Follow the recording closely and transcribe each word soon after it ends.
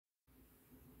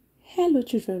Hello,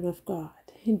 children of God.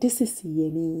 This is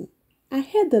Yemi. I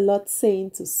heard the Lord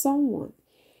saying to someone,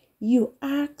 "You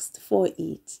asked for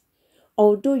it,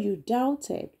 although you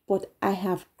doubted, but I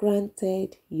have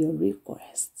granted your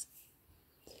request."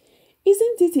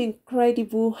 Isn't it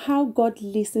incredible how God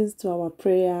listens to our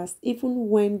prayers even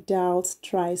when doubt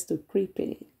tries to creep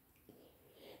in?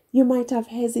 You might have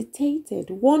hesitated,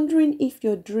 wondering if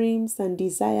your dreams and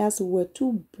desires were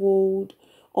too bold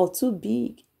or too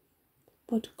big.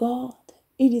 But God,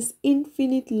 in His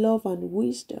infinite love and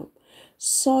wisdom,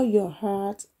 saw your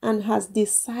heart and has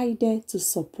decided to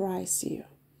surprise you.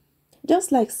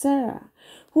 Just like Sarah,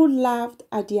 who laughed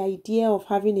at the idea of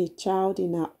having a child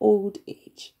in her old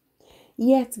age.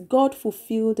 Yet God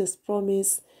fulfilled His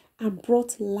promise and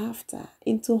brought laughter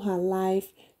into her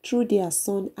life through their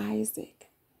son Isaac.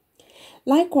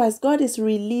 Likewise, God is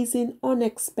releasing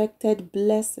unexpected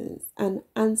blessings and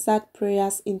answered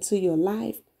prayers into your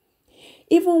life.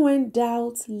 Even when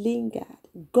doubts lingered,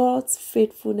 God's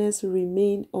faithfulness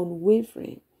remained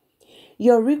unwavering.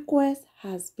 Your request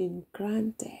has been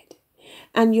granted,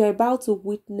 and you're about to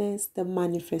witness the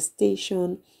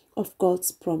manifestation of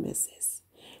God's promises.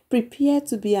 Prepare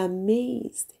to be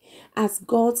amazed as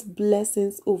God's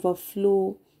blessings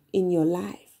overflow in your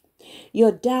life.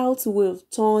 Your doubts will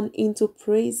turn into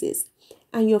praises,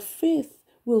 and your faith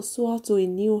will soar to a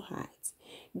new height.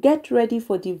 Get ready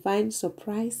for divine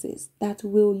surprises that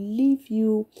will leave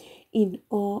you in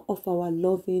awe of our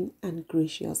loving and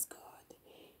gracious God.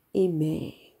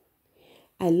 Amen.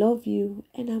 I love you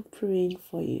and I'm praying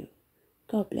for you.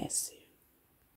 God bless you.